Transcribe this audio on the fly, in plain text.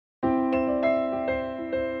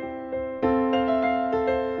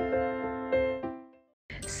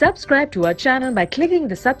Subscribe to our channel by clicking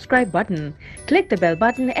the subscribe button. Click the bell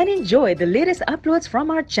button and enjoy the latest uploads from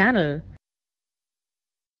our channel.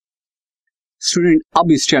 Student,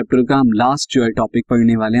 अब इस chapter का हम last जो है topic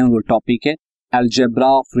पढ़ने वाले हैं, वो टॉपिक है अलजेब्रा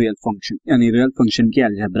ऑफ रियल फंक्शन, यानी रियल फंक्शन की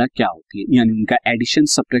अलजेब्रा क्या होती है, यानी उनका एडिशन,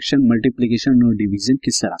 सब्ट्रैक्शन, मल्टीप्लिकेशन और डिवीजन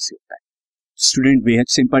किस तरह से होता है। स्टूडेंट, बेहद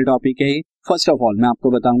सिंपल टॉपिक है ये। फर्स्ट ऑफ ऑल मैं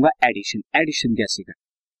आपको बताऊंगा एडिशन। एडिशन कैसे करें।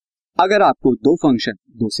 अगर आपको दो फंक्शन,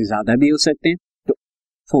 दो से ज्यादा भी हो सकते हैं,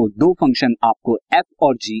 तो दो फंक्शन आपको एफ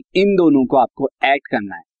और जी, इन दोनों को आपको ऐड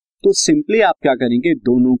करना है, तो सिंपली आप क्या करेंगे,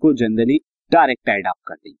 दोनों को जनरली डायरेक्ट ऐड आप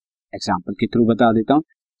कर देंगे। एग्जाम्पल के थ्रू बता देता हूं।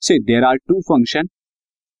 से there are to function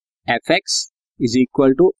F x is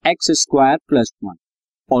equal to x square plus 1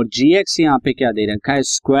 और जी एक्स यहाँ पे क्या दे रखा है,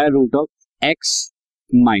 square root of x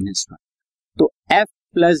minus 1। तो एफ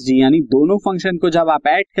प्लस जी, यानी दोनों फंक्शन को जब आप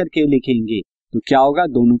ऐड करके लिखेंगे तो क्या होगा,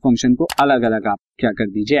 दोनों फंक्शन को अलग अलग आप क्या कर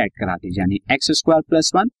दीजिए, ऐड करा दीजिए, यानी x square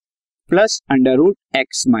plus 1 plus under root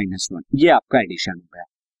x minus 1। ये आपका एडिशन हो गया।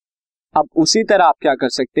 अब उसी तरह आप क्या कर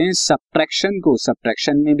सकते हैं, सब्ट्रैक्शन को,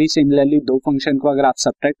 सब्ट्रैक्शन में भी सिमिलरली दो फंक्शन को अगर आप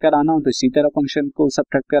सब्ट्रैक्ट कराना हो तो इसी तरह फंक्शन को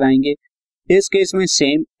सब्ट्रैक्ट कराएंगे। इस केस में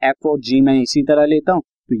सेम एफ और जी मैं इसी तरह लेता हूं,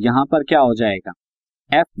 तो यहां पर क्या हो जाएगा,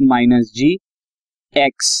 एफ माइनस जी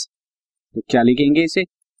एक्स, तो क्या लिखेंगे इसे,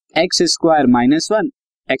 x square minus 1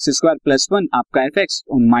 x square plus 1 आपका एफ एक्स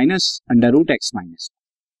और minus under root x minus.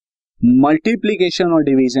 Multiplication और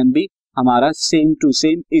डिवीजन भी हमारा सेम टू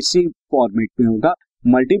सेम इसी फॉर्मेट में होगा।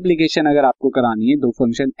 मल्टीप्लीकेशन अगर आपको करानी है दो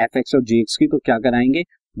फंक्शन एफ एक्स और जी एक्स की, तो क्या कराएंगे,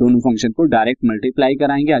 दोनों फंक्शन को डायरेक्ट मल्टीप्लाई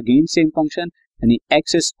कराएंगे, अगेन सेम फंक्शन, यानी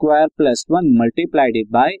x square plus 1 multiplied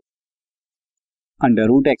by under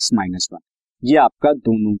root x minus 1। ये आपका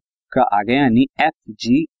दोनों का आ गया, यानी एफ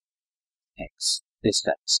जी एक्स इस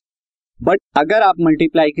तरह से। बट अगर आप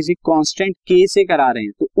मल्टीप्लाई किसी कांस्टेंट के से करा रहे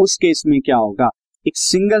हैं, तो उस केस में क्या होगा, एक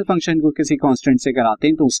सिंगल फंक्शन को किसी कांस्टेंट से कराते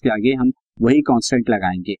हैं तो उसके आगे हम वही कांस्टेंट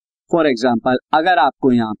लगाएंगे। फॉर एग्जाम्पल, अगर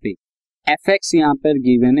आपको यहाँ पे एफ एक्स यहाँ पर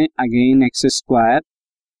गिवन है, again x square,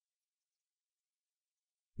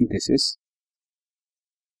 this is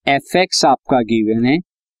F x आपका गिवन है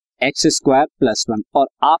एक्स स्क्वायर प्लस 1 और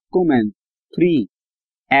आपको मैं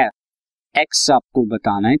 3f एक्स आपको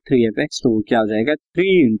बताना है 3f(x), तो वो क्या हो जाएगा 3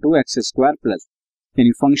 इंटू एक्स स्क्वायर प्लस,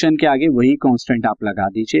 यानी फंक्शन के आगे वही कांस्टेंट आप लगा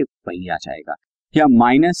दीजिए, वही आ जाएगा। या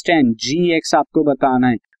 -10 gx आपको बताना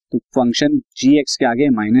है, तो फंक्शन gx के आगे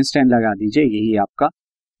 -10 लगा दीजिए, यही आपका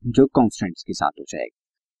जो कांस्टेंट्स के साथ हो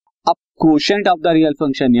जाएगा। अब quotient of the real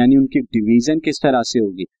function, यानी उनकी डिवीजन किस तरह से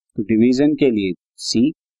होगी, तो डिवीजन के लिए c,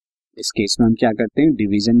 इस केस में हम क्या करते हैं,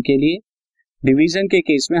 डिवीजन के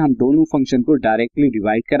केस में हम दोनों फंक्शन को डायरेक्टली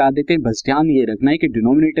डिवाइड करा देते हैं। बस ध्यान ये रखना है कि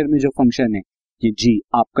डिनोमिनेटर में जो फंक्शन है ये g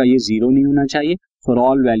आपका, ये जीरो नहीं होना चाहिए। For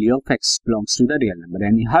all value of x belongs to the real number,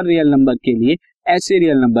 यानी हर रियल नंबर के लिए ऐसे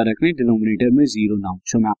रियल नंबर रखने डिनोमिनेटर में जीरो ना हो,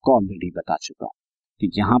 जो मैं आपको ऑलरेडी बता चुका हूँ। तो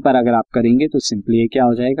यहाँ पर अगर आप करेंगे तो सिंपली ये क्या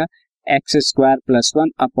हो जाएगा, एक्स स्क्वायर प्लस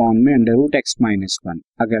 1 अपॉन में अंडर रूट एक्स माइनस 1।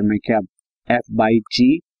 अगर मैं क्या एफ बाई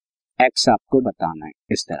जी एक्स आपको बताना है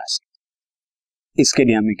इस तरह से। इसके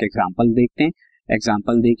लिए हम एक एग्जाम्पल देखते हैं।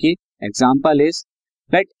 एग्जाम्पल देखिए, example is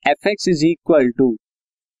late F x is equal to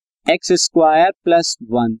x square plus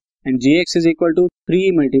 1 and gx is equal to 3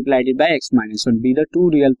 multiplied by x minus 1 be the two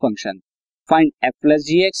real function. Find f plus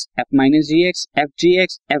gx, f minus gx, f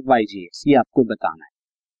gx, f y gx, ये आपको बताना है।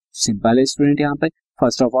 Simple है student. यहाँ पे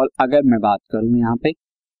first of all अगर मैं बात करूं यहाँ पे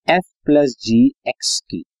f plus gx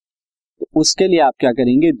की, तो उसके लिए आप क्या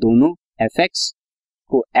करेंगे, दोनों fx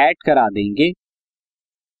को ऐड करा देंगे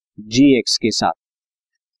gx के साथ,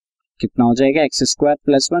 कितना हो जाएगा, x square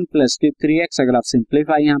plus 1 plus 3x। अगर आप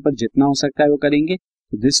सिंप्लीफाई यहाँ पर जितना हो सकता है वो करेंगे,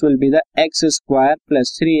 this will be the x square plus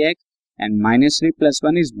 3x and minus 3 plus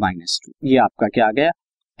 1 is -2। ये आपका क्या आ गया,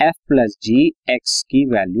 f प्लस जी एक्स की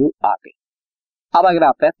वैल्यू आ गई। अब अगर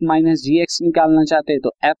आप f माइनस जी एक्स निकालना चाहते हैं,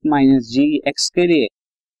 तो f माइनस जी एक्स के लिए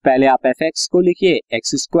पहले आप एफ एक्स को लिखिए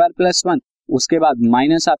एक्स स्क्वायर प्लस 1, उसके बाद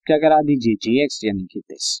माइनस आप क्या करा दीजिए जी एक्स, यानी कि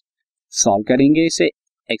दिस। सॉल्व करेंगे इसे,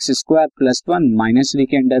 एक्स स्क्वायर प्लस 1 माइनस 3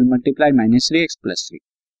 के under multiply -3x plus 3,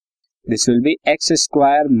 this will be x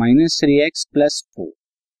square minus 3x plus 4।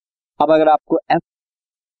 अब अगर आपको एफ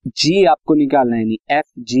जी आपको निकालना है, यानी एफ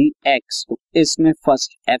जी एक्स, तो इसमें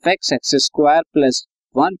first F x x square plus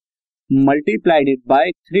 1 multiplied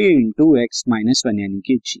by 3 into x minus 1, यानी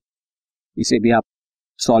कि जी। इसे भी आप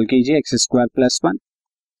सॉल्व कीजिए, एक्स स्क्वायर प्लस 1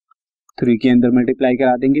 3 के अंदर मल्टीप्लाई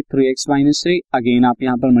करा देंगे 3x माइनस 3, अगेन आप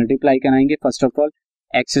यहाँ पर मल्टीप्लाई कराएंगे first of all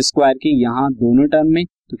x square की यहाँ दोनों टर्म में,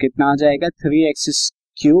 तो कितना आ जाएगा 3x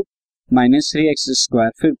cube minus 3x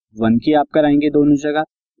square, फिर 1 की आप कराएंगे दोनों जगह,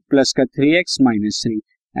 प्लस का 3x minus 3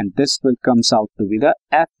 and this will comes out to be the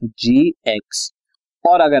F G x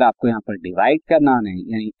और अगर आपको यहाँ पर डिवाइड करना नहीं,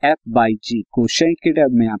 यानी एफ बाई जी क्वोशिएंट की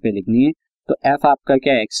टर्म में यहाँ पे लिखनी है, तो एफ आपका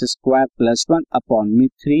क्या है, एक्स स्क्वायर प्लस 1 अपॉन में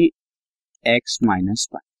 3x माइनस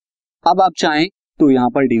 1। अब आप चाहें तो यहाँ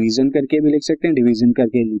पर डिवीजन करके भी लिख सकते हैं, डिवीजन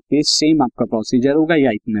करके लिखते सेम आपका प्रोसीजर होगा,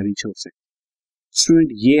 या इतना भी छोड़ सकते हैं। स्टूडेंट,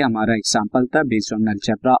 ये हमारा एग्जांपल था based on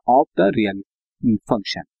algebra of the real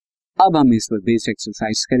function. अब हम इस पर बेस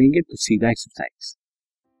एक्सरसाइज करेंगे, तो सीधा एक्सरसाइज।